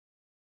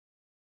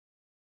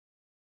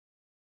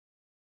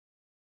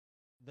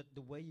that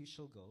the way you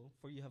shall go,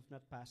 for you have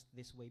not passed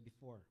this way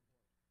before.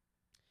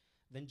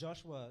 Then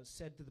Joshua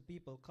said to the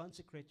people,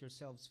 consecrate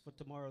yourselves, for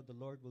tomorrow the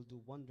Lord will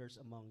do wonders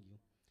among you.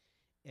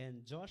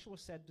 And Joshua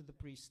said to the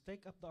priests,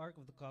 take up the ark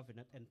of the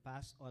covenant and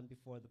pass on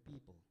before the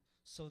people.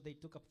 So they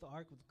took up the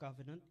ark of the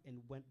covenant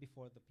and went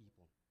before the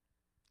people.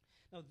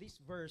 Now this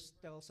verse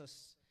tells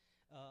us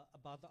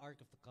about the ark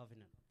of the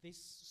covenant. This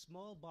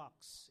small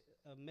box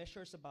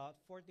measures about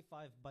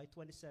 45 by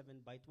 27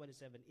 by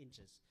 27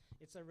 inches.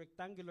 It's a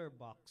rectangular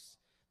box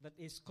that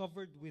is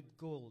covered with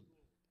gold.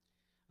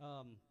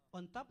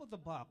 On top of the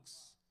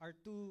box are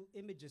two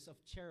images of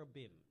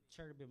cherubim.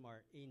 Cherubim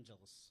are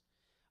angels.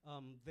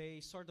 They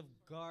sort of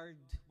guard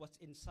what's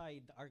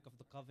inside the Ark of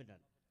the Covenant.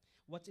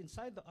 What's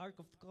inside the Ark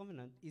of the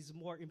Covenant is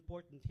more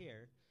important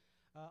here,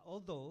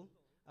 although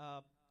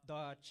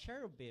the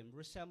cherubim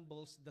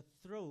resembles the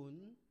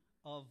throne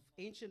of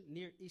ancient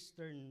Near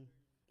Eastern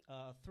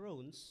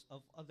thrones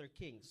of other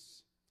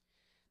kings.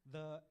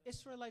 The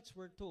Israelites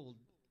were told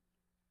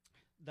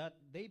that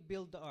they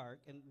build the ark,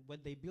 and when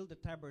they build the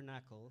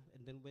tabernacle,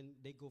 and then when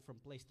they go from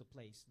place to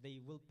place, they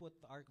will put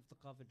the Ark of the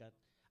Covenant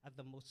at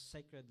the most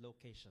sacred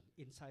location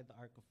inside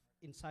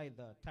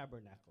the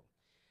tabernacle.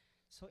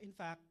 So in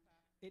fact,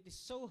 it is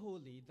so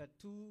holy that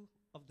two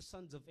of the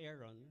sons of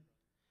Aaron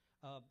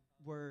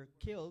were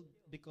killed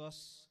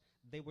because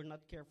they were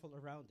not careful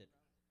around it.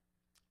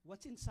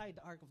 What's inside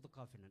the Ark of the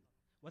Covenant?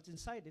 What's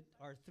inside it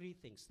are three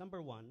things.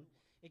 Number one,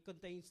 it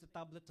contains the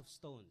tablet of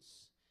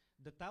stones.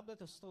 The tablet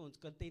of stones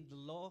contained the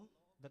law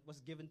that was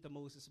given to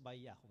Moses by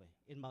Yahweh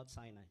in Mount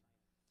Sinai.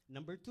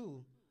 Number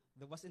two,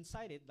 there was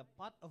inside it the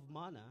pot of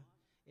manna.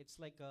 It's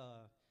like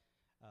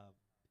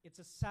it's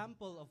a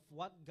sample of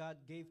what God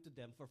gave to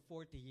them for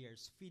 40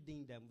 years,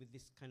 feeding them with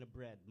this kind of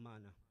bread,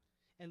 manna.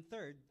 And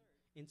third,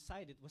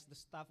 inside it was the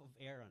staff of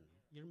Aaron.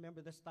 You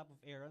remember the staff of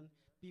Aaron?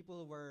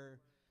 People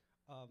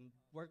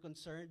were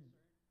concerned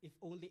if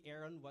only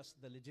Aaron was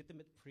the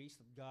legitimate priest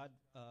that God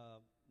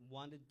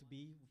wanted to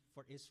be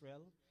for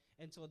Israel.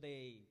 And so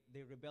they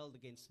rebelled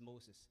against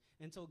Moses.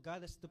 And so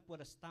God has to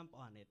put a stamp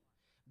on it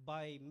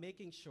by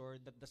making sure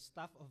that the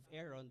staff of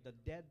Aaron, the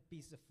dead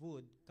piece of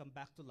wood, come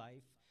back to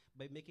life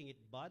by making it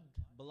bud,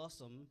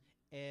 blossom,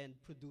 and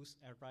produce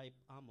a ripe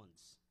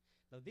almonds.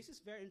 Now this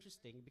is very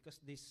interesting because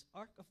this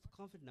Ark of the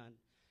Covenant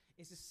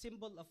is a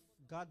symbol of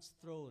God's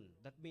throne.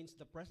 That means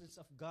the presence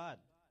of God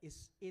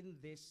is in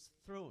this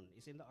throne,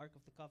 is in the Ark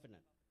of the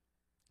Covenant.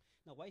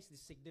 Now why is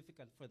this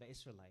significant for the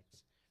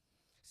Israelites?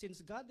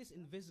 Since God is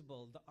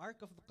invisible, the Ark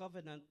of the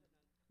Covenant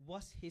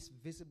was his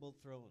visible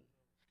throne.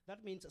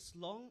 That means as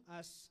long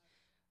as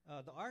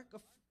the Ark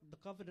of the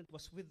Covenant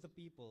was with the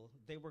people,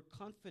 they were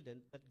confident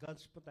that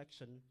God's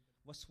protection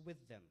was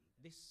with them.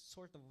 This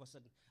sort of was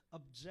an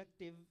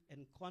objective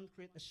and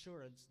concrete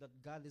assurance that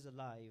God is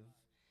alive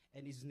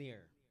and is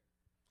near.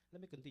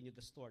 Let me continue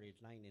the story,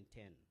 9 and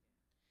 10.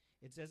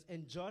 It says,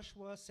 and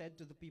Joshua said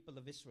to the people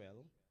of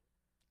Israel,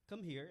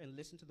 come here and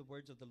listen to the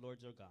words of the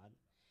Lord your God.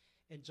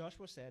 And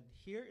Joshua said,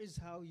 here is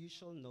how you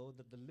shall know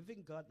that the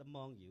living God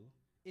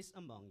is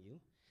among you,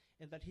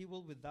 and that he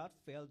will without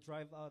fail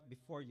drive out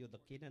before you the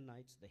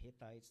Canaanites, the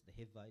Hittites, the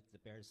Hivites, the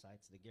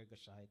Perizzites, the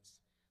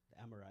Girgashites,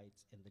 the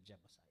Amorites, and the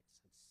Jebusites.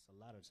 It's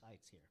a lot of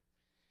sites here.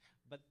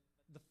 But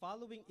the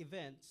following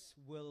events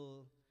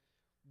will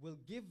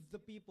give the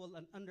people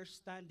an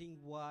understanding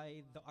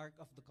why the Ark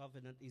of the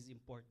Covenant is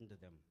important to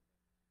them.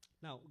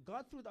 Now,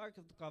 God, through the Ark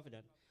of the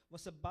Covenant,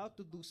 was about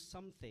to do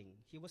something.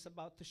 He was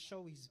about to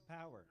show his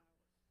power.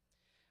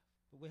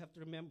 But we have to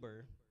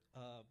remember,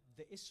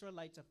 the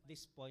Israelites at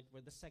this point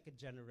were the second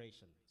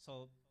generation.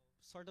 So,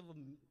 sort of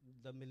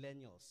the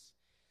millennials.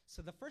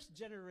 So the first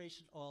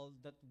generation all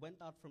that went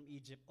out from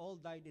Egypt all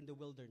died in the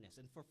wilderness.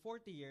 And for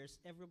 40 years,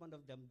 every one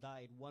of them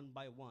died one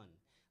by one,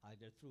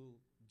 either through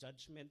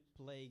judgment,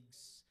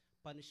 plagues,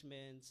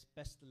 punishments,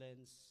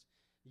 pestilence,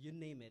 you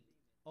name it.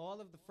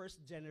 All of the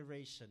first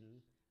generation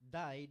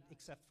died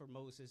except for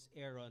Moses,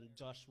 Aaron,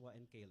 Joshua,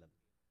 and Caleb.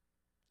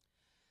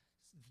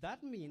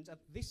 That means at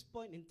this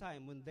point in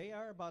time, when they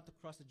are about to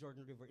cross the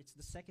Jordan River, it's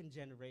the second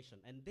generation.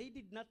 And they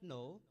did not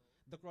know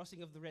the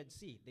crossing of the Red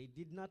Sea. They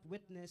did not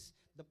witness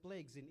the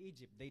plagues in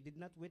Egypt. They did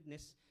not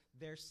witness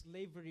their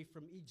slavery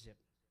from Egypt.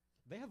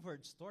 They have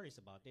heard stories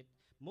about it.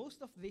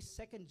 Most of this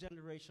second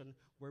generation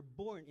were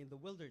born in the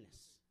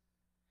wilderness.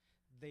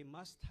 They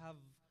must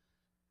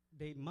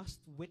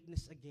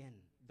witness again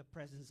the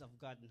presence of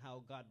God and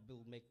how God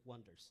will make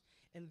wonders.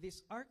 And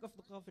this Ark of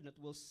the Covenant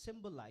will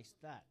symbolize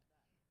that.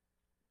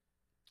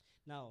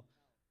 Now,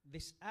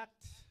 this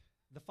act,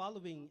 the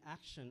following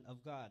action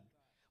of God,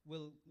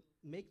 will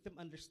make them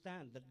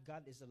understand that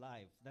God is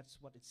alive. That's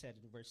what it said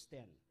in verse 10.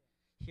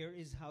 Here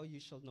is how you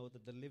shall know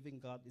that the living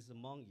God is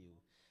among you.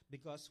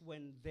 Because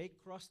when they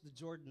crossed the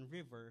Jordan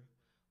River,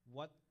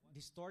 what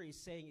the story is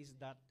saying is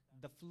that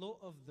the flow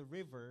of the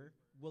river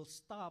will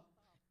stop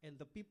and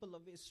the people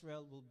of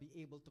Israel will be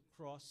able to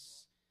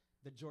cross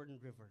the Jordan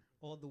River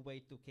all the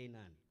way to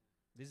Canaan.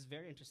 This is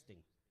very interesting.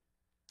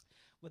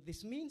 What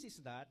this means is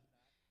that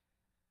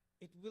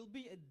It will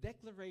be a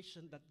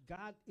declaration that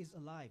God is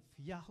alive.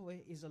 Yahweh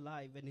is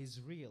alive and is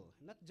real.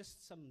 Not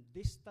just some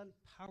distant,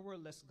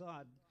 powerless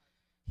God.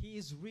 He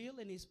is real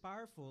and He's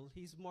powerful.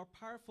 He's more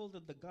powerful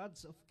than the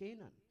gods of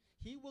Canaan.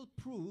 He will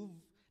prove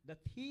that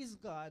He is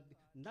God,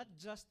 not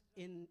just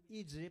in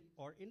Egypt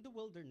or in the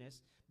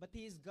wilderness, but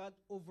He is God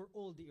over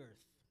all the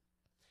earth.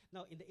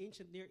 Now, in the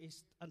ancient Near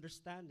East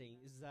understanding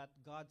is that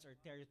gods are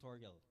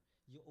territorial.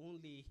 You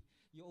only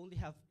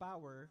have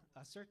power.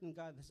 A certain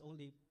God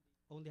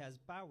only has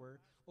power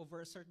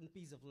over a certain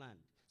piece of land.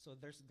 So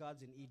there's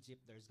gods in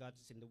Egypt, there's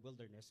gods in the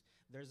wilderness,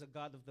 there's a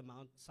God of the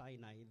Mount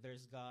Sinai,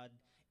 there's God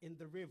in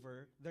the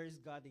river, there's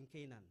God in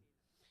Canaan.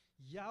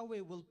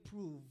 Yahweh will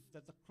prove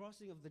that the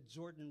crossing of the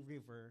Jordan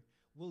River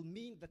will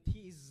mean that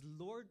He is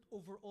Lord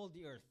over all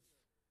the earth.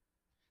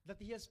 That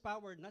He has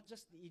power not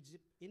just in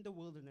Egypt, in the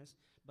wilderness,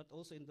 but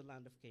also in the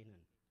land of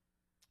Canaan.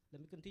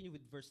 Let me continue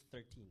with verse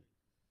 13.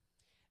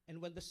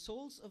 And when the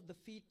soles of the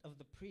feet of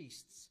the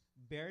priests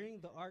bearing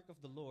the ark of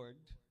the Lord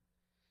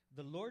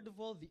of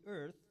all the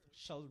earth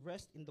shall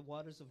rest in the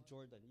waters of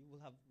Jordan. You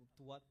will have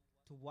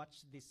to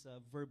watch this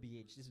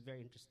verbiage. This is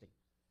very interesting.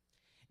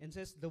 And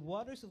says, the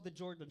waters of the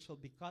Jordan shall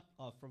be cut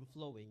off from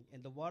flowing,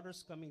 and the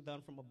waters coming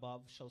down from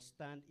above shall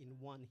stand in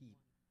one heap.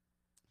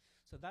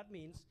 So that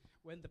means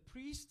when the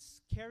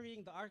priests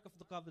carrying the Ark of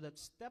the Covenant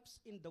steps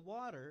in the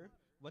water,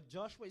 what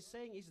Joshua is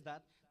saying is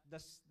that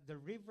the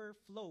river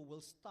flow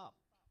will stop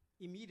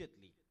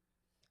immediately,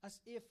 as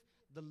if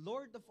the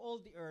Lord of all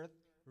the earth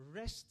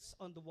rests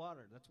on the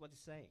water. That's what he's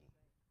saying.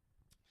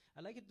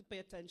 I'd like you to pay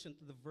attention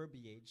to the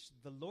verbiage.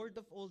 The Lord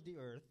of all the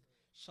earth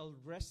shall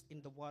rest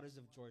in the waters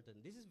of Jordan.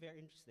 This is very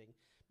interesting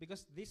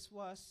because this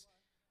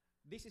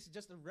is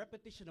just a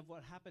repetition of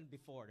what happened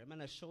before. I'm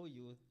going to show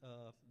you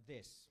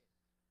this.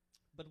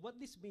 But what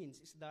this means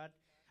is that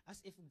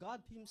as if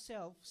God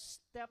Himself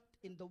stepped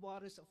in the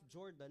waters of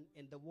Jordan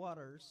and the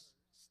waters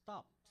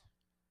stopped.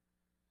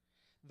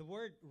 The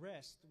word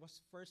rest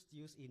was first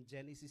used in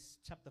Genesis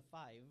chapter 5.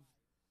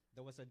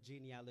 There was a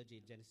genealogy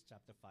in Genesis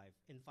chapter 5.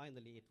 And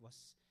finally,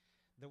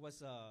 there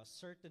was a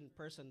certain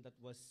person that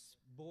was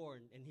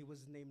born, and he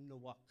was named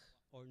Noah,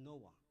 or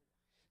Noah.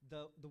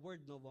 The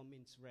word Noah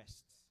means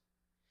rest.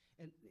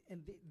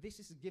 And this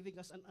is giving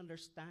us an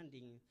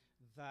understanding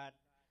that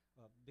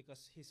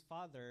because his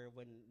father,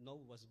 when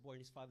Noah was born,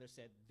 his father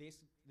said, this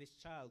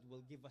child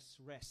will give us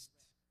rest.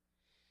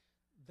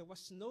 There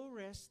was no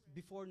rest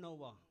before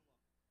Noah.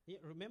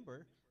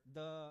 Remember,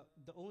 the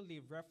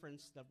only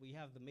reference that we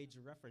have, the major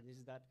reference,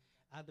 is that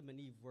Adam and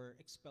Eve were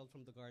expelled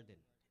from the garden.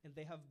 And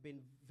they have been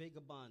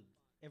vagabond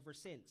ever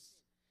since.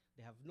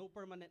 They have no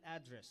permanent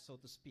address, so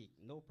to speak.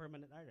 No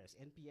permanent address,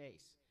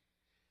 NPAs.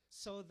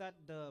 So that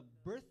the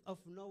birth of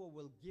Noah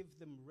will give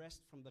them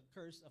rest from the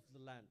curse of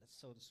the land,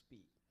 so to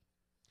speak.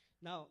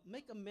 Now,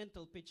 make a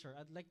mental picture.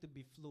 I'd like to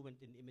be fluent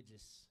in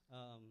images.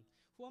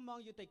 Who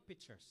among you take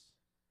pictures?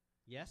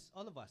 Yes,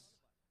 all of us.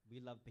 We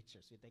love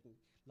pictures. We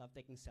love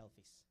taking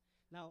selfies.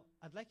 Now,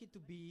 I'd like you to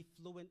be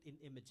fluent in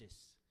images.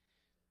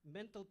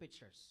 Mental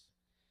pictures.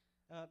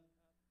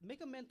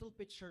 Make a mental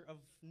picture of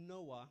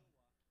Noah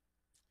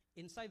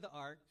inside the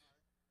ark.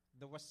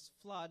 There was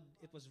flood.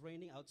 It was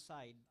raining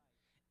outside.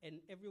 And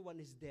everyone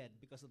is dead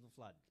because of the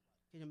flood.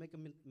 Can you make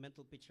a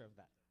mental picture of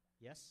that?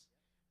 Yes?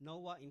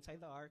 Noah inside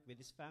the ark with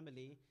his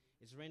family.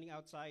 It's raining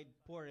outside,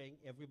 pouring.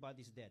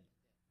 Everybody's dead.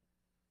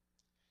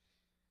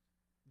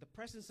 The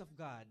presence of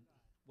God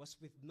was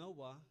with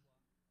Noah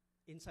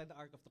inside the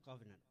Ark of the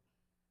Covenant.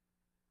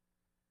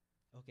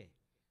 Okay,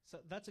 so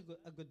that's a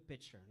good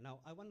picture. Now,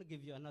 I want to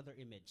give you another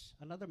image,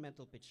 another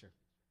mental picture.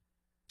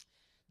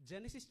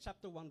 Genesis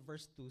chapter 1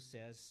 verse 2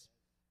 says,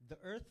 the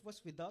earth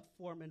was without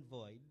form and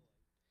void,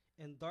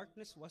 and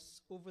darkness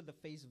was over the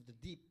face of the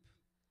deep.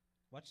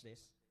 Watch this.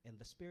 And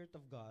the Spirit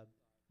of God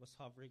was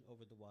hovering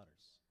over the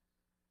waters.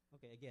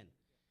 Okay, again.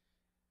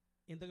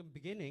 In the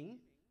beginning,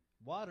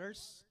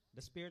 waters,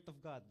 the Spirit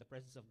of God, the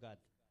presence of God.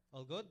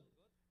 All good?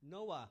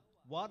 Noah,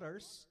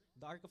 waters,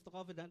 the Ark of the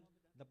Covenant,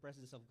 the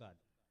presence of God.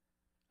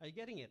 Are you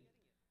getting it?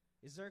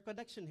 Is there a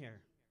connection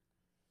here?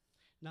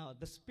 Now,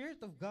 the Spirit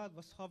of God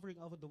was hovering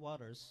over the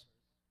waters,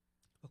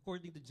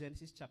 according to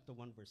Genesis chapter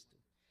 1, verse 2.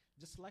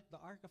 Just like the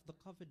Ark of the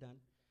Covenant,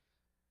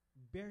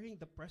 bearing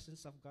the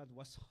presence of God,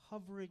 was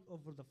hovering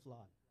over the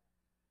flood.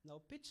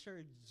 Now,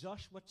 picture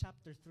Joshua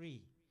chapter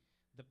 3.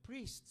 The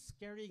priests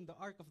carrying the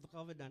Ark of the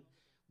Covenant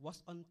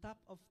was on top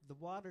of the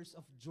waters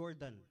of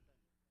Jordan.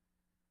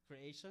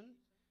 Creation,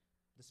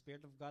 the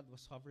Spirit of God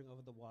was hovering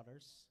over the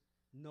waters.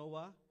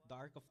 Noah, the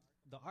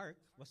ark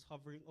was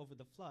hovering over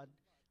the flood.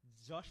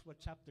 Joshua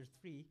chapter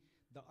 3,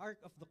 the Ark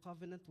of the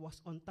Covenant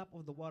was on top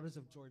of the waters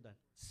of Jordan.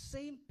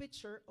 Same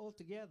picture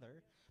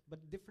altogether,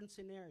 but different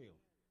scenario.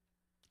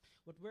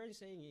 What we're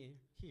saying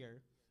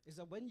here is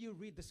that when you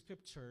read the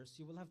scriptures,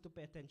 you will have to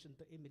pay attention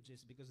to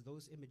images, because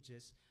those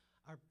images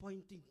are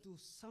pointing to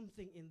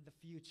something in the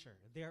future.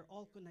 They are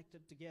all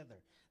connected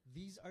together.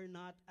 These are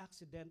not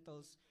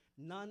accidentals,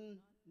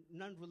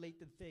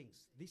 non-related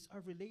things. These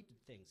are related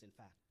things, in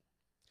fact.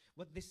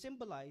 What they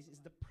symbolize is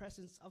the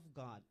presence of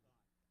God.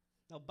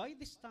 Now, by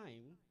this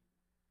time,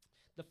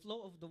 The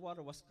flow of the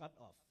water was cut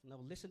off. Now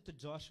listen to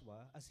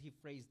Joshua as he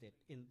phrased it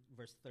in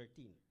verse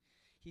 13.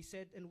 He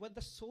said, "And when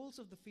the soles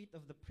of the feet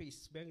of the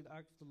priests bearing the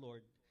ark of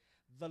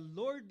the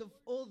Lord of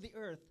all the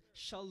earth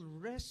shall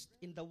rest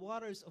in the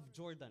waters of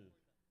Jordan."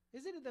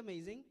 Isn't it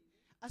amazing?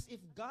 As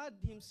if God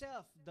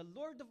himself, the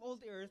Lord of all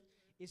the earth,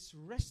 is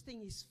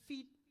resting his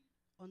feet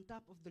on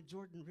top of the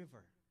Jordan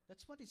River.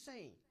 That's what he's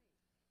saying.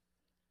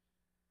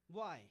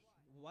 Why?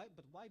 Why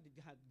did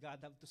God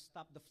have to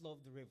stop the flow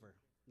of the river?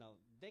 Now,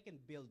 they can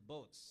build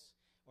boats,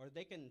 or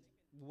they can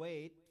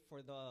wait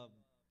for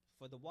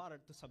the water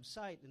to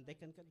subside and they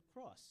can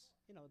cross.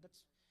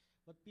 That's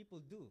what people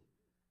do.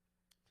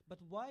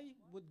 But why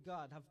would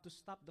God have to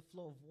stop the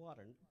flow of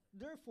water?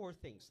 There are four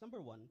things.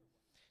 Number one,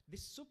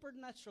 this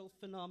supernatural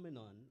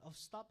phenomenon of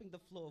stopping the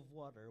flow of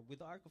water with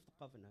the Ark of the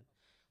Covenant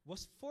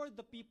was for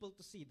the people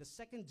to see, the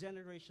second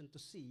generation to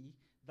see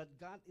that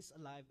God is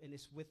alive and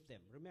is with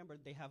them. Remember,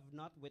 they have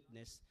not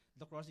witnessed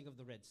the crossing of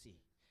the Red Sea.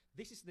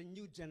 This is the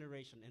new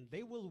generation, and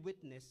they will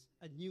witness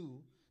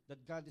anew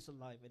that God is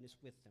alive and is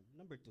with them.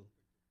 Number two,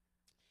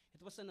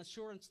 it was an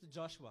assurance to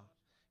Joshua.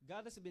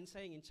 God has been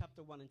saying in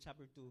chapter 1 and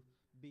chapter 2,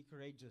 "Be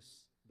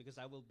courageous, because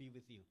I will be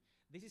with you."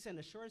 This is an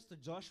assurance to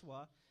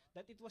Joshua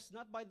that it was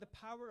not by the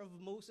power of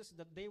Moses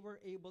that they were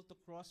able to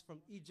cross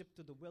from Egypt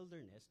to the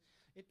wilderness.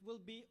 It will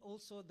be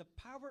also the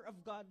power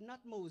of God,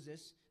 not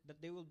Moses,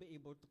 that they will be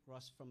able to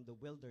cross from the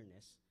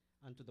wilderness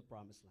unto the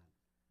promised land.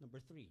 Number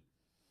three,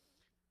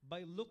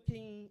 by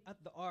looking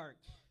at the ark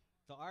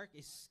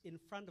is in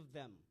front of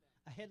them,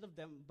 ahead of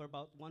them by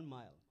about 1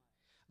 mile.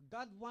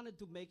 God wanted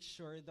to make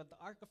sure that the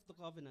Ark of the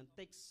Covenant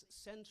takes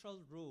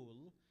central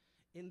role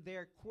in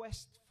their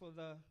quest for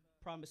the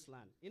promised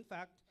land. In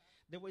fact,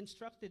 they were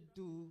instructed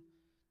to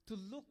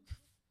look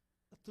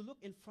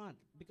in front,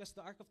 because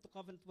the Ark of the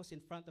Covenant was in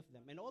front of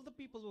them. And all the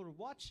people who were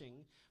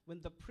watching,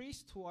 when the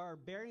priests who are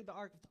bearing the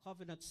Ark of the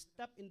Covenant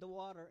step in the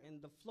water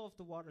and the flow of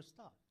the water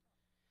stopped,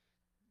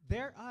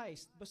 their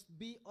eyes must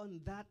be on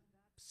that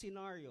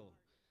scenario.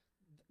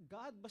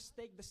 God must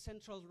take the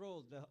central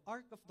role. The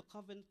Ark of the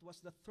Covenant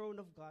was the throne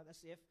of God,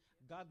 as if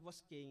God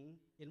was king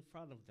in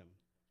front of them.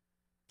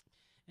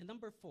 And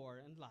number four,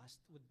 and last,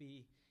 would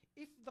be,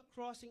 if the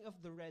crossing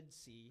of the Red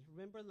Sea,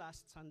 remember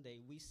last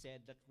Sunday we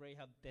said that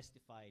Rahab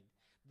testified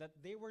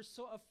that they were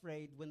so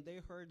afraid when they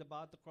heard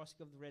about the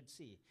crossing of the Red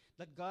Sea,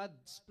 that God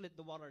split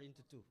the water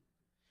into two.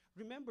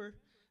 Remember,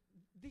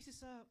 this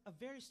is a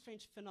very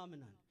strange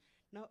phenomenon.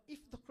 Now,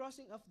 if the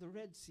crossing of the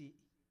Red Sea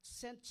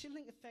sent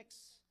chilling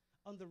effects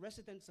on the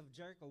residents of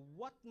Jericho,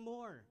 what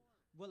more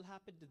will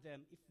happen to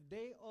them if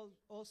they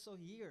also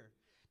hear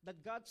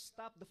that God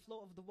stopped the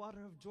flow of the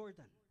water of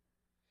Jordan?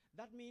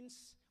 That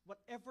means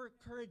whatever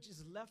courage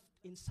is left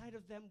inside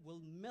of them will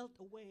melt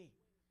away.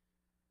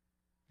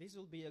 This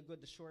will be a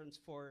good assurance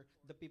for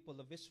the people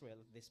of Israel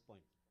at this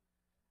point.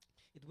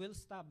 It will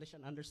establish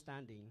an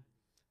understanding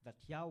that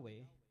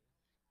Yahweh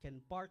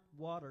can part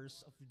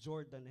waters of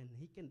Jordan and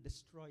he can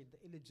destroy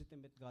the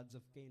illegitimate gods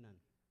of Canaan.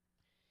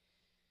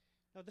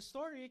 Now the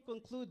story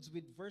concludes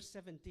with verse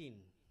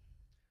 17.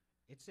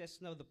 It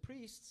says, "Now the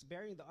priests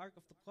bearing the Ark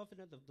of the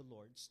Covenant of the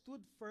Lord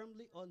stood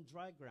firmly on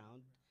dry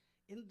ground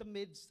in the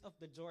midst of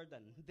the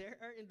Jordan." They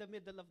are in the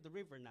middle of the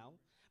river now,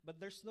 but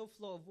there's no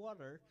flow of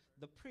water.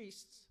 The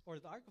priests, or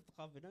the Ark of the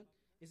Covenant,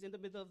 is in the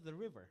middle of the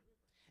river.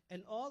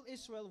 "And all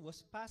Israel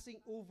was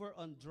passing over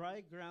on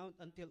dry ground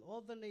until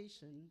all the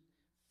nation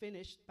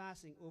finished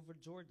passing over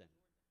Jordan."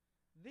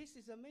 This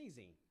is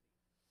amazing.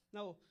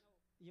 Now,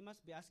 you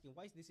must be asking,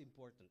 why is this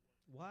important?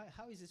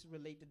 How is this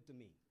related to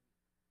me?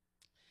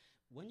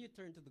 When you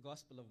turn to the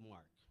Gospel of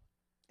Mark,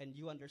 and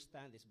you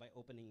understand this by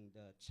opening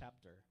the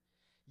chapter,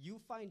 you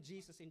find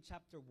Jesus in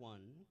chapter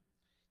 1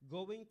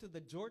 going to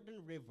the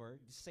Jordan River,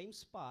 the same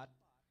spot,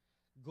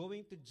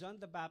 going to John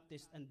the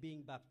Baptist and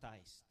being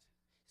baptized.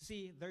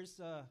 See, there's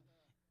a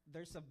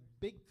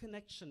big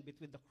connection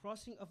between the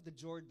crossing of the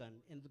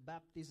Jordan and the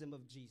baptism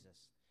of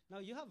Jesus. Now,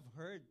 you have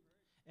heard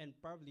and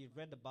probably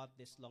read about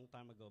this long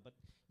time ago, but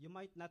you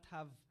might not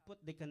have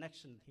put the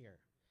connection here.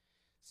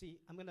 See,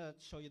 I'm going to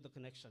show you the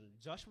connection.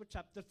 Joshua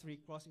chapter 3,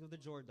 crossing of the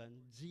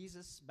Jordan,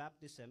 Jesus'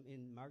 baptism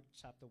in Mark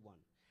chapter 1.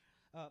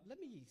 Let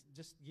me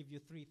just give you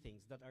three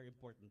things that are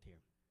important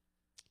here.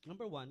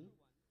 Number one,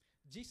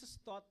 Jesus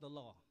taught the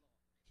law.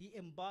 He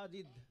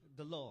embodied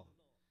the law.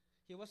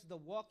 He was the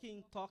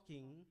walking,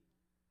 talking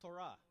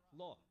Torah,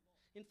 law.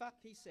 In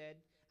fact, he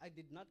said, "I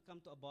did not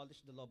come to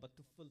abolish the law, but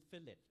to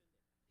fulfill it."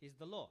 He's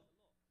the law.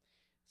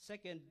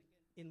 Second,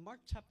 in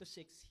Mark chapter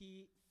 6,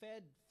 he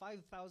fed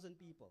 5,000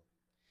 people.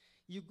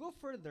 You go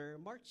further,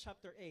 Mark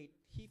chapter 8,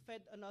 he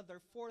fed another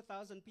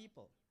 4,000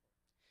 people.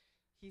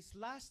 His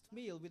last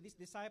meal with his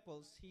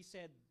disciples, he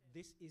said,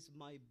 "This is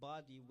my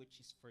body which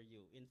is for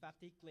you." In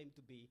fact, he claimed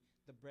to be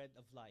the bread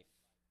of life,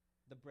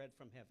 the bread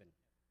from heaven.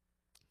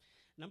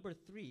 Number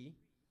three,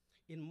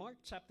 in Mark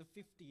chapter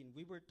 15,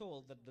 we were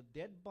told that the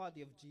dead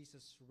body of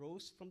Jesus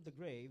rose from the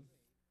grave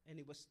and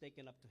he was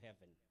taken up to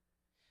heaven.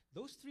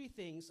 Those three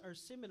things are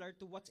similar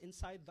to what's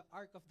inside the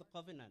Ark of the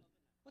Covenant.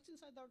 What's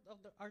inside the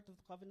Ark of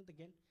the Covenant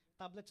again?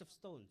 Tablets of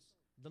stones,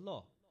 the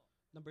law.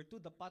 Number 2,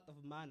 the pot of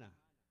manna.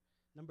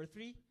 Number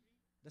 3,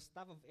 the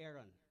staff of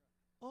Aaron.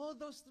 All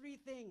those three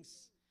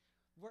things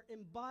were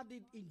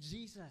embodied in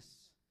Jesus.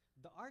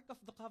 The Ark of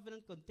the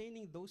Covenant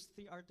containing those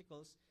three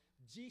articles,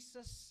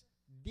 Jesus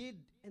did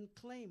and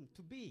claimed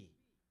to be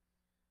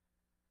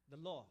the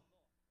law,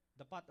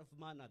 the pot of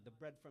manna, the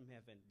bread from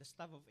heaven, the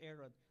staff of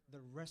Aaron, the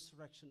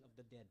resurrection of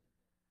the dead.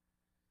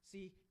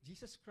 See,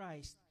 Jesus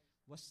Christ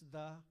was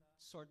the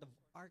sort of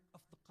Ark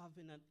of the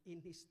Covenant in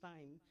his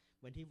time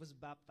when he was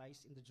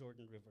baptized in the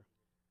Jordan River.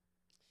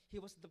 He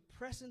was the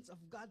presence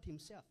of God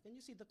himself. Can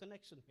you see the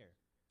connection here?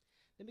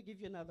 Let me give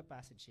you another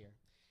passage here.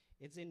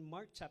 It's in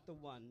Mark chapter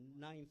 1,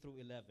 9 through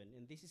 11,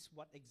 and this is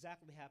what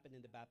exactly happened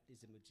in the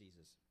baptism of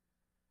Jesus.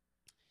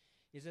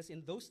 It says,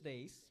 in those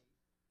days,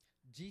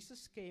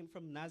 Jesus came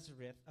from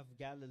Nazareth of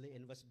Galilee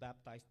and was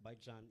baptized by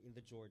John in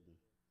the Jordan.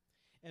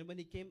 And when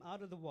he came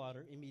out of the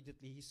water,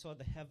 immediately he saw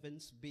the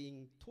heavens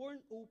being torn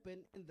open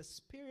and the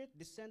Spirit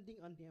descending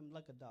on him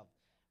like a dove.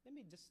 Let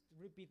me just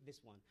repeat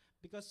this one,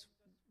 because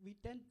we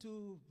tend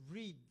to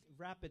read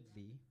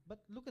rapidly, but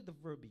look at the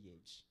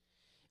verbiage.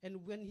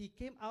 And when he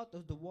came out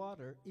of the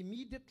water,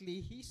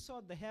 immediately he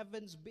saw the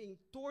heavens being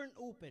torn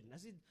open,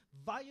 as in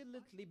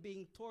violently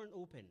being torn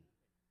open.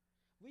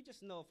 We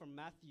just know from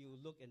Matthew,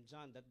 Luke, and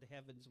John that the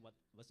heavens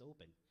was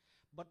open.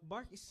 But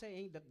Mark is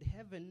saying that the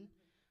heaven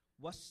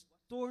was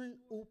torn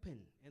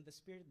open and the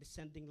Spirit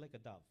descending like a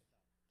dove.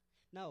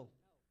 Now,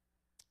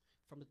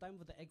 from the time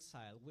of the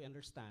exile, we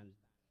understand,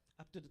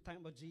 up to the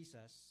time of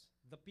Jesus,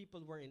 the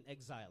people were in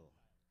exile.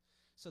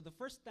 So the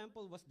first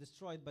temple was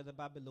destroyed by the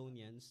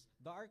Babylonians.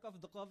 The Ark of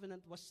the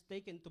Covenant was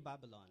taken to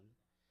Babylon.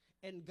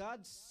 And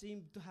God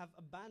seemed to have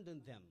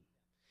abandoned them.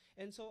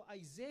 And so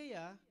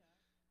Isaiah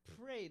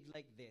prayed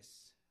like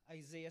this.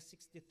 Isaiah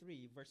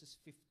 63, verses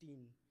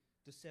 15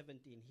 to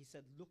 17. He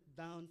said, look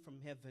down from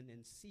heaven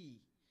and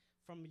see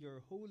from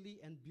your holy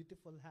and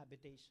beautiful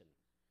habitation.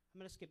 I'm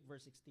going to skip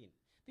verse 16.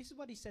 This is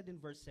what he said in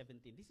verse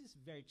 17. This is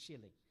very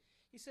chilling.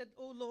 He said,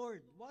 O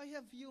Lord, why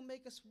have you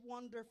make us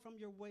wander from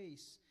your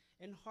ways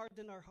and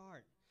harden our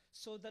heart,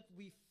 so that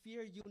we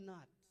fear you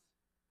not?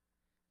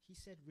 He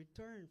said,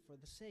 return for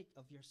the sake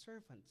of your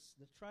servants,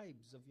 the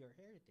tribes of your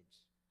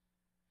heritage.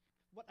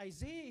 What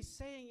Isaiah is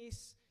saying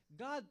is,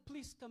 God,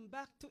 please come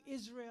back to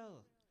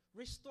Israel.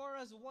 Restore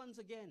us once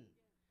again.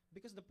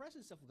 Because the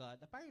presence of God,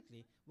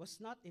 apparently, was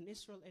not in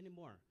Israel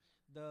anymore.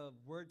 The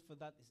word for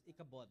that is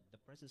Ichabod. The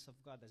presence of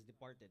God has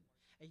departed.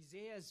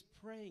 Isaiah is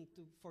praying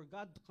for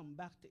God to come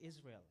back to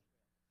Israel.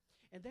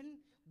 And then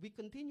we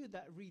continue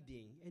that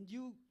reading, and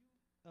you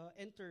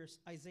enter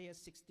Isaiah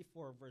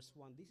 64, verse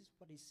 1. This is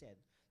what he said,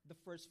 the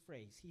first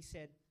phrase. He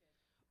said,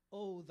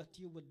 oh, that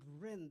you would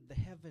rend the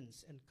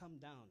heavens and come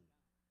down.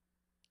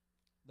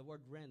 The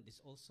word rend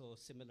is also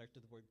similar to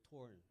the word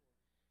torn.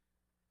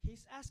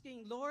 He's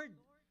asking, Lord,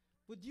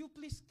 would you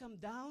please come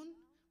down?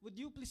 Would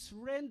you please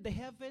rend the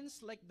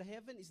heavens like the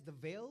heaven is the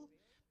veil?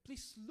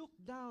 Please look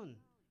down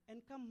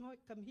and come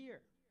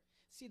here.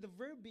 See, the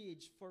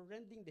verbiage for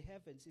rending the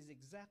heavens is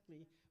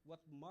exactly what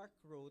Mark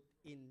wrote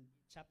in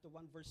chapter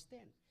 1, verse 10.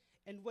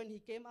 And when he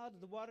came out of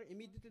the water,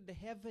 immediately the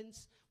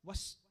heavens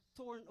was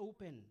torn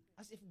open,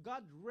 as if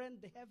God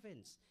rent the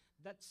heavens.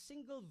 That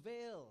single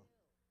veil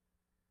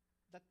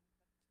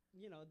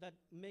that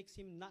makes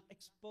him not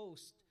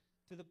exposed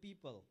to the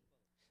people.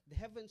 The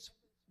heavens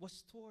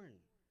was torn,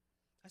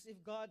 as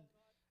if God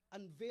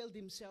unveiled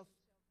himself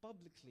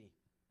publicly.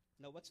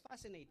 Now, what's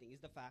fascinating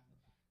is the fact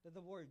that the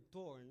word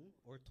torn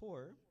or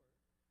tore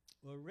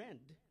or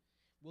rend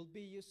will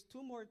be used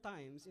 2 more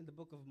times in the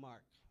book of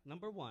Mark.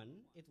 Number 1,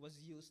 it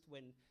was used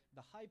when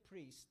the high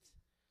priest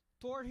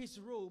tore his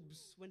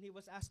robes when he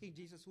was asking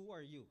Jesus, who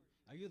are you?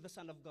 Are you the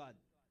Son of God?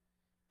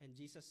 And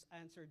Jesus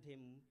answered him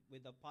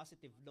with a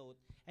positive note,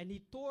 and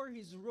he tore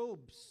his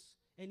robes,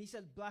 and he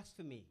said,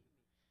 blasphemy.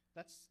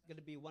 That's going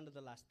to be one of the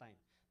last time.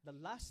 The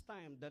last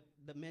time that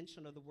the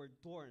mention of the word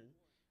torn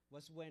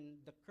was when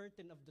the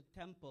curtain of the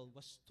temple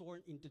was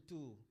torn into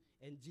 2,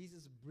 and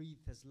Jesus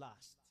breathed his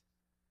last.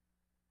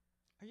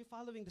 Are you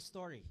following the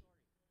story?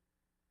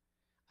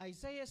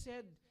 Isaiah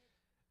said,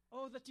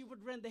 oh, that you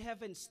would rend the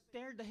heavens,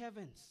 tear the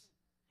heavens.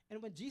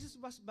 And when Jesus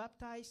was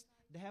baptized,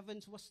 the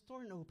heavens was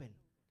torn open.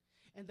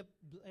 And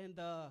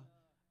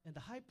the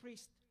high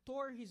priest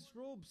tore his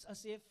robes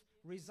as if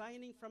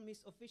resigning from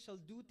his official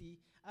duty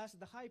as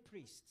the high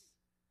priest.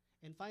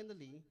 And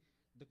finally,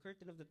 the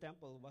curtain of the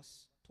temple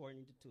was torn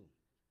into 2.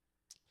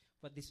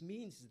 What this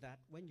means is that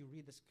when you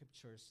read the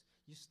scriptures,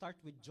 you start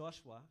with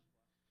Joshua,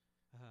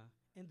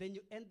 and then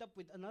you end up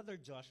with another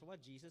Joshua.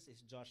 Jesus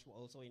is Joshua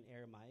also in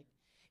Aramaic.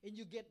 And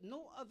you get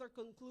no other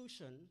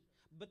conclusion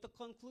but the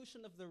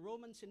conclusion of the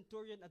Roman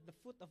centurion at the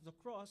foot of the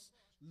cross,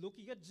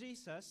 looking at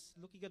Jesus,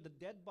 looking at the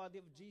dead body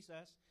of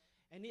Jesus,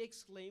 and he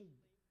exclaimed,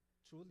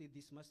 truly,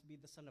 this must be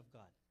the Son of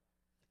God.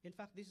 In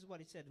fact, this is what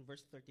he said in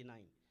verse 39.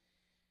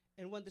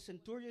 And when the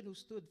centurion who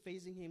stood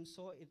facing him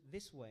saw it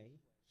this way,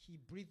 he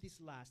breathed his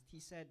last.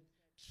 He said,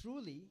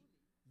 truly,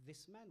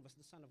 this man was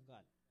the Son of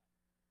God.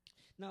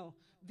 Now,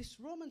 this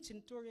Roman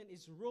centurion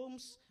is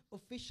Rome's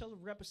official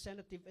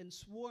representative and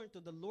sworn to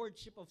the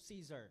lordship of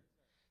Caesar.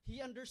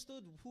 He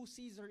understood who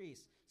Caesar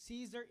is.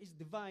 Caesar is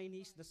divine.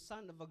 He's the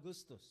son of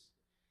Augustus.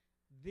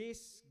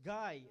 This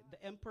guy,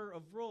 the emperor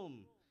of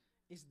Rome,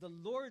 is the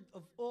Lord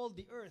of all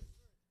the earth.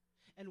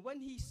 And when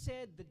he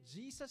said that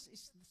Jesus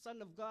is the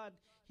Son of God,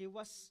 he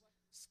was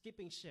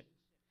skipping ship.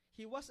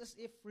 He was as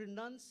if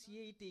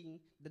renunciating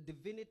the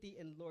divinity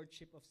and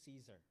lordship of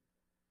Caesar.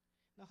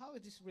 Now, how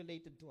is this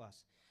related to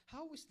us?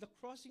 How is the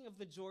crossing of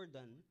the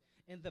Jordan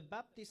and the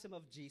baptism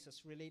of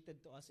Jesus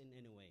related to us in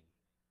any way?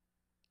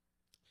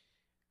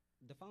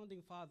 The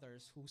founding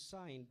fathers who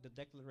signed the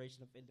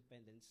Declaration of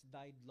Independence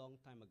died long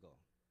time ago.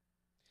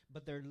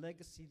 But their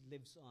legacy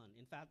lives on.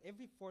 In fact,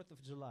 every 4th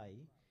of July,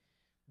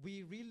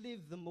 we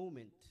relive the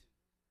moment.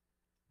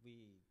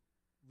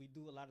 We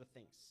do a lot of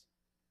things.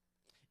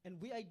 And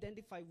we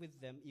identify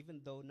with them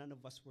even though none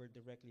of us were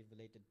directly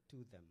related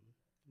to them.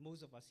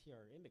 Most of us here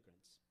are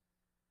immigrants.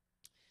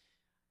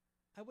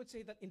 I would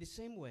say that in the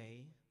same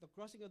way, the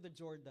crossing of the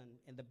Jordan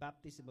and the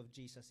baptism of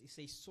Jesus is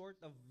a sort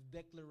of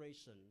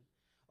declaration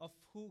of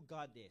who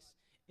God is.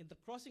 In the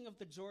crossing of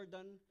the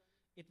Jordan,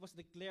 it was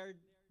declared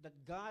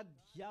that God,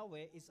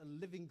 Yahweh, is a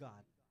living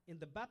God. In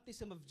the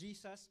baptism of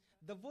Jesus,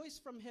 the voice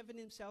from heaven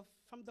himself,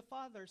 from the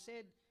Father,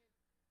 said,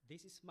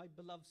 "This is my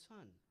beloved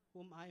Son,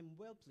 whom I am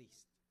well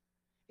pleased."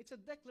 It's a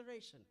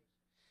declaration.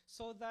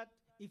 So that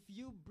if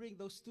you bring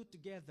those two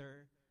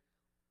together,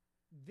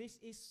 this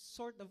is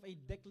sort of a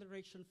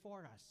declaration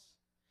for us.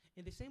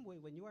 In the same way,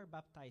 when you are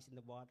baptized in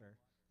the water,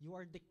 you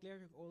are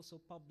declaring also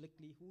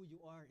publicly who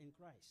you are in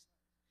Christ.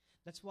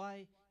 That's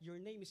why your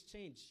name is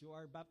changed. You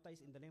are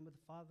baptized in the name of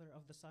the Father,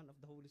 of the Son,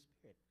 of the Holy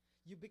Spirit.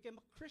 You became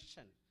a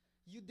Christian.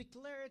 You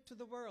declare it to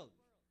the world.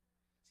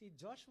 See,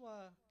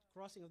 Joshua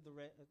crossing of the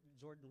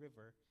Jordan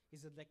River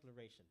is a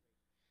declaration.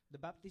 The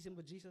baptism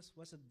of Jesus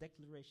was a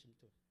declaration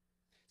too.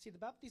 See, the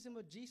baptism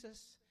of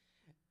Jesus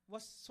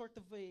was sort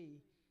of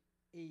a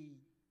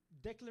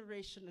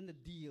declaration and a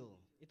deal.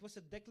 It was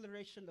a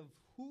declaration of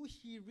who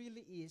he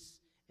really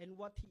is and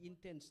what he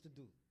intends to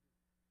do.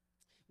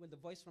 When the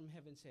voice from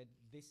heaven said,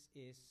 "This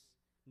is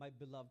my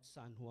beloved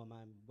Son, whom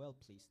I am well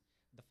pleased,"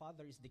 the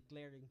Father is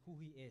declaring who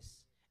he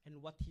is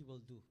and what he will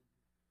do.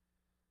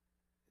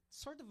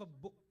 Sort of a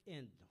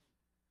bookend.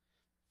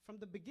 From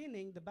the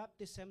beginning, the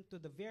baptism, to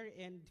the very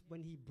end,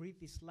 when he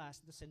breathed his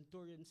last, the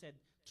centurion said,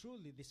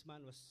 "Truly, this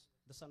man was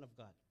the Son of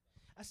God."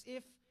 As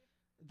if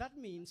that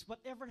means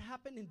whatever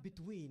happened in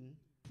between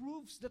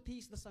proves that he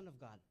is the Son of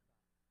God.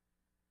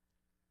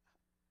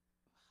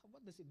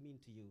 What does it mean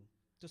to you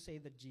to say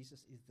that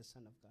Jesus is the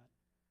Son of God?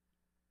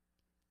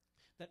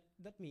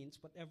 That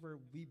means whatever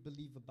we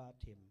believe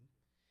about him,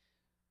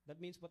 that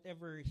means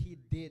whatever he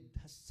did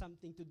has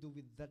something to do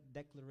with that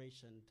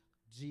declaration,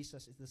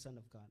 Jesus is the Son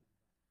of God.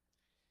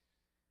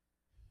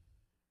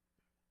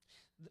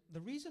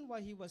 The reason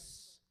why he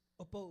was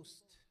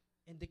opposed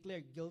and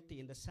declared guilty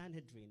in the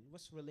Sanhedrin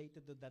was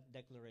related to that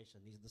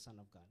declaration, he's the Son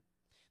of God.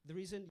 The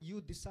reason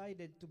you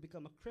decided to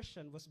become a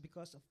Christian was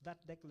because of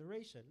that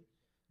declaration,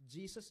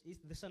 Jesus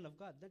is the Son of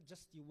God. Not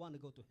just you want to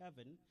go to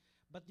heaven,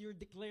 but you're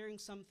declaring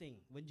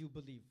something when you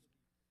believe.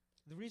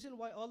 The reason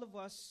why all of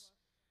us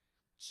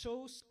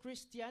chose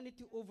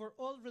Christianity over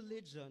all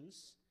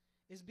religions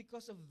is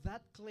because of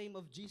that claim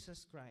of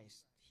Jesus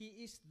Christ.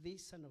 He is the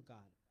Son of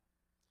God.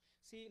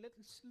 See,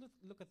 let's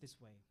look at this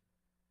way.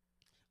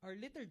 Our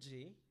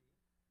liturgy,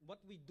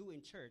 what we do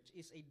in church,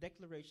 is a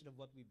declaration of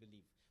what we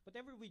believe.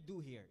 Whatever we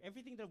do here,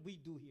 everything that we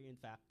do here, in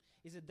fact,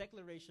 is a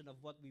declaration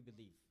of what we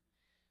believe.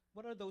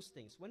 What are those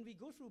things? When we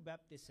go through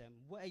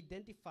baptism, we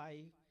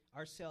identify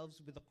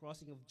ourselves with the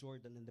crossing of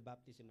Jordan and the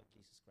baptism of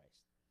Jesus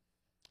Christ.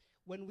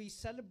 When we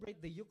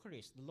celebrate the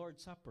Eucharist, the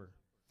Lord's Supper,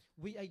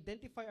 we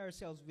identify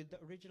ourselves with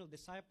the original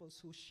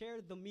disciples who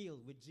shared the meal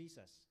with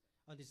Jesus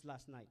on his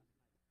last night.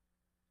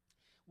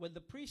 When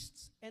the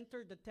priests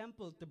enter the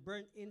temple to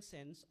burn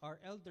incense, our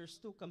elders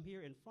too come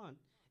here in front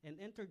and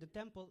enter the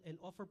temple and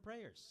offer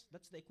prayers.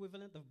 That's the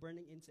equivalent of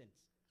burning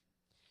incense.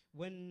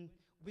 When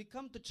we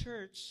come to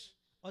church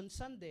on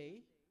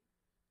Sunday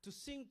to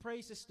sing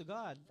praises to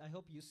God, I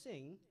hope you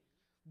sing,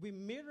 we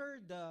mirror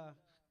the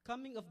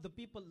coming of the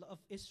people of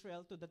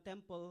Israel to the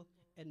temple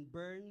and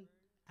burn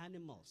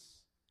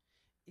animals.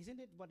 Isn't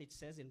it what it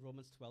says in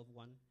Romans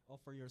 12:1?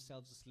 Offer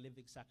yourselves as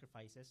living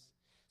sacrifices.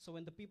 So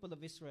when the people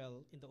of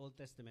Israel in the Old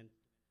Testament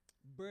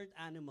burned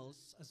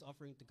animals as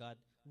offering to God,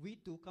 we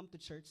too come to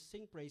church,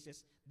 sing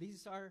praises. This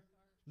is our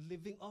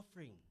living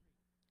offering.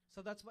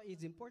 So that's why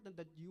it's important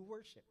that you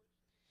worship.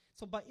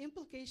 So by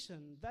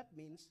implication, that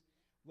means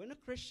when a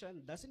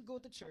Christian doesn't go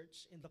to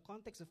church in the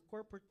context of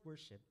corporate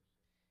worship,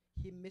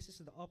 he misses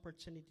the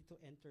opportunity to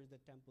enter the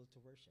temple to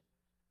worship.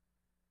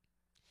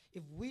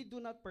 If we do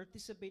not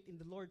participate in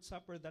the Lord's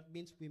Supper, that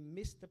means we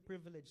miss the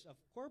privilege of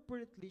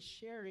corporately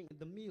sharing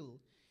the meal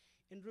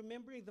and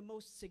remembering the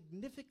most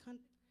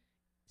significant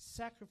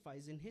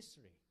sacrifice in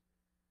history.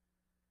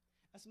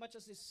 As much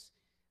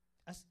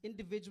as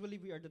individually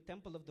we are the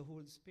temple of the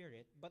Holy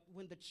Spirit, but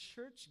when the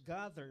church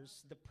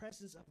gathers, the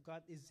presence of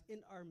God is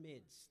in our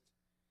midst.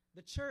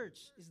 The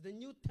church is the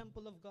new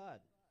temple of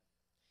God.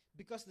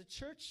 Because the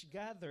church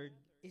gathered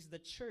is the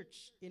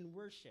church in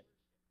worship.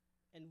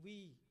 and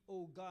we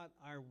owe God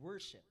our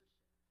worship.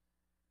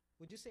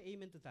 Would you say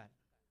amen to that?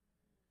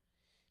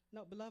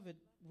 Now, beloved,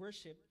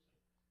 worship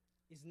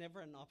is never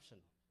an option.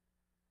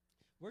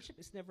 Worship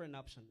is never an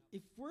option.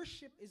 If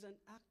worship is an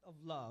act of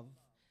love,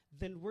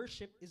 then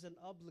worship is an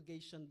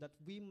obligation that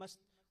we must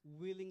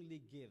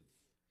willingly give.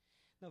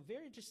 Now,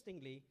 very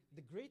interestingly,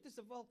 the greatest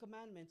of all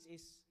commandments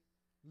is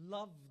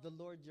love the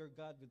Lord your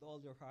God with all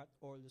your heart,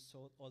 all your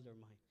soul, all your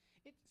mind.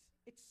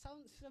 It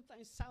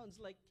sometimes sounds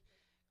like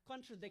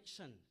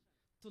contradiction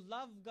to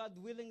love God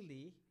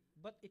willingly,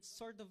 but it's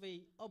sort of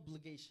a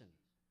obligation.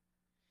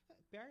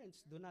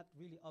 Parents do not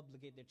really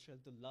obligate their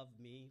children to love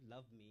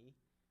me.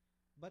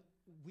 But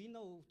we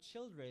know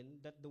children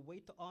that the way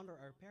to honor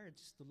our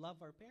parents is to love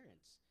our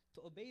parents,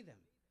 to obey them.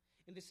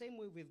 In the same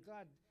way with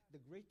God, the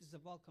greatest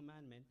of all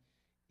commandment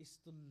is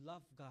to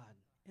love God.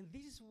 And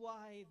this is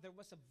why there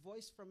was a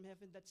voice from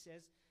heaven that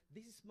says,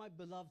 "This is my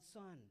beloved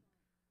Son,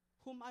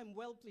 whom I'm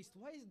well pleased."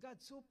 Why is God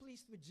so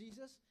pleased with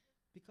Jesus?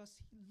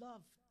 Because he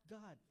loved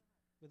God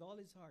with all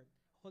his heart,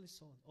 all his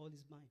soul, all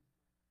his mind.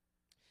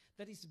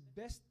 That is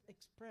best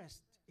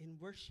expressed in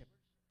worship.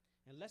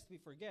 And lest we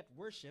forget,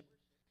 worship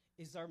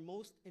is our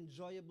most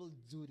enjoyable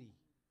duty.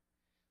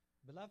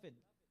 Beloved,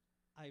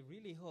 I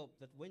really hope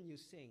that when you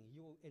sing,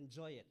 you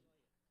enjoy it.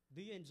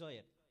 Do you enjoy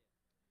it?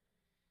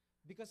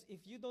 Because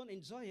if you don't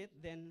enjoy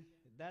it, then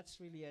that's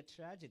really a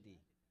tragedy.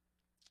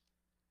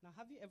 Now,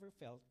 have you ever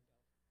felt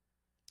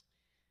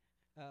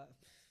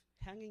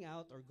hanging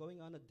out or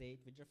going on a date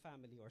with your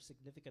family or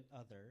significant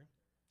other,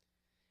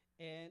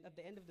 and at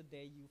the end of the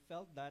day, you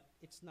felt that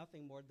it's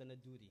nothing more than a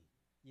duty?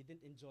 You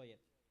didn't enjoy it.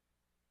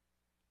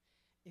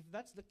 If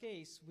that's the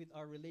case with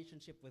our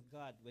relationship with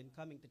God when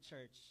coming to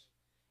church,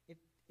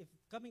 if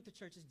coming to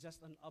church is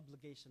just an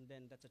obligation,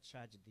 then that's a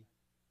tragedy.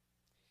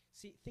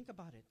 See, think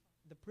about it.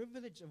 The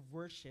privilege of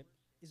worship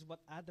is what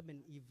Adam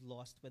and Eve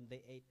lost when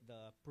they ate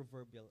the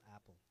proverbial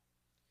apple.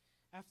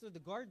 After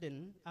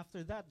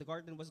that, the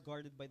garden was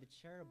guarded by the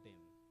cherubim.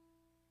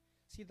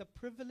 See, the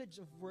privilege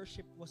of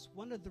worship was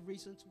one of the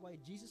reasons why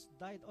Jesus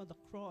died on the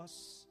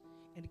cross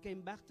and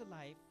came back to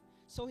life,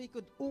 so he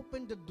could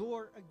open the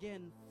door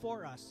again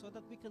for us so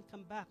that we can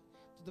come back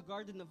to the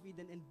Garden of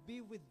Eden and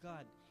be with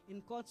God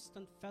in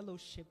constant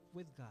fellowship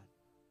with God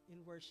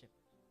in worship.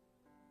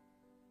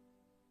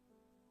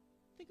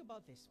 Think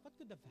about this. What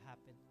could have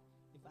happened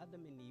if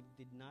Adam and Eve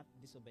did not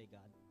disobey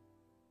God?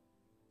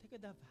 They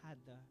could have had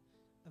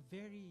a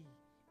very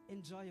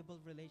enjoyable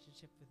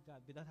relationship with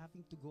God without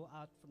having to go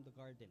out from the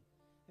garden.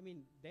 I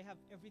mean, they have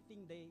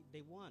everything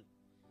they want.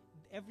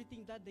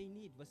 Everything that they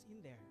need was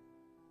in there.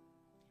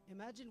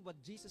 Imagine what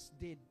Jesus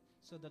did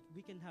so that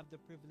we can have the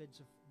privilege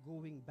of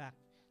going back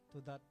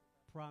to that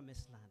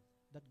promised land,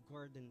 that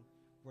garden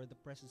where the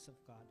presence of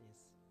God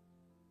is.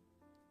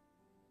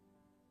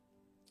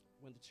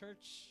 When the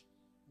church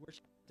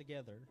worships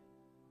together,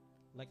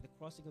 like the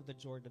crossing of the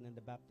Jordan and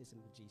the baptism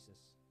of Jesus,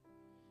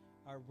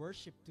 our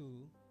worship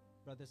too,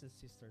 brothers and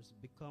sisters,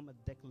 become a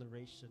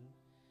declaration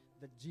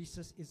that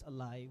Jesus is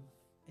alive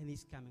and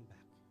he's coming back.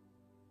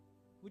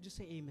 Would you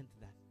say amen to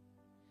that?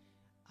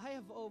 I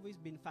have always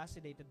been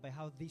fascinated by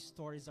how these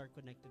stories are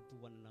connected to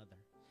one another.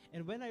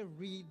 And when I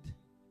read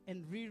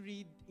and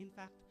reread, in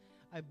fact,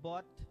 I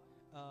bought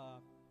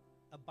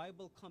a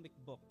Bible comic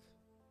book.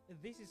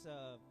 This is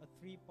a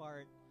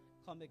 3-part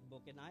comic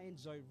book, and I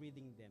enjoy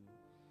reading them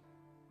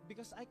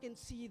because I can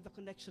see the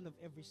connection of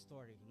every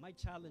story. My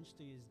challenge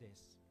to you is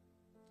this: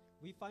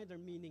 we find our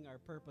meaning, our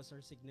purpose,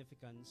 our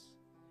significance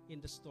in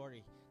the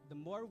story. The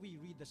more we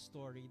read the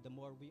story, the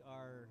more we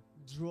are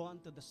drawn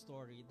to the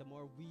story, the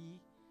more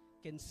we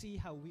can see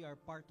how we are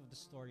part of the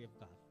story of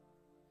God.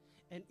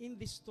 And in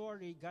this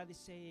story, God is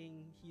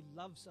saying he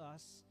loves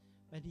us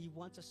and he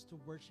wants us to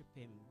worship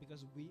him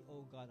because we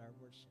owe God our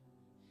worship.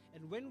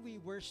 And when we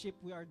worship,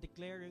 we are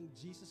declaring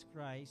Jesus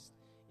Christ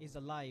is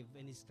alive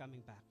and is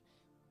coming back.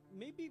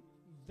 Maybe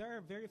there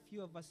are very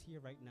few of us here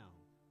right now.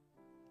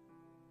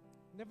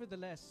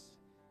 Nevertheless,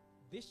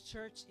 this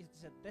church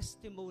is a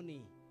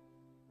testimony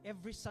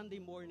every Sunday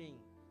morning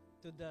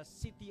to the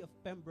city of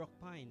Pembroke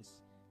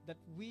Pines that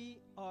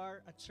we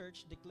are a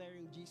church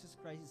declaring Jesus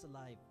Christ is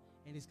alive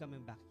and is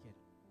coming back again.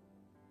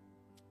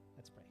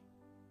 Let's pray.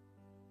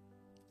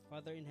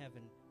 Father in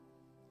heaven,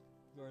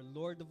 you are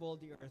Lord of all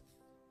the earth,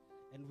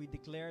 and we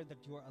declare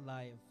that you are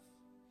alive.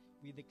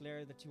 We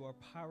declare that you are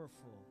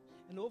powerful.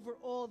 And over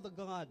all the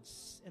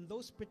gods and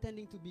those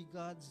pretending to be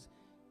gods,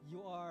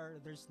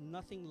 there's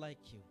nothing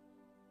like you.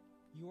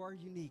 You are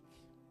unique.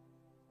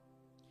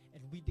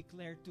 And we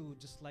declare too,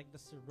 just like the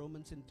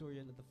Roman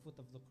centurion at the foot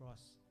of the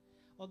cross,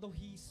 although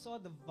he saw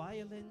the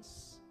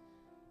violence,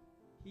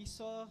 he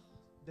saw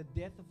the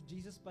death of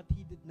Jesus, but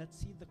he did not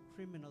see the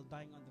criminal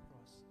dying on the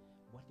cross.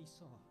 What he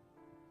saw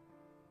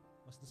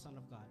was the Son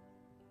of God.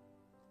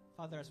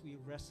 Father, as we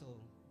wrestle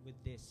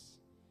with this,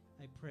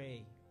 I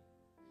pray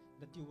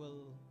that you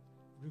will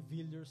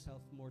reveal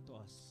yourself more to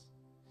us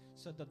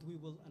so that we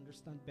will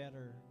understand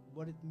better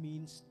what it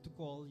means to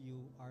call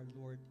you our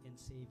Lord and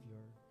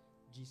Savior,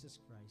 Jesus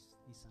Christ,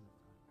 the Son of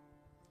God.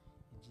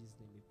 In Jesus'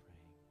 name we pray.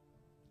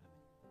 Amen.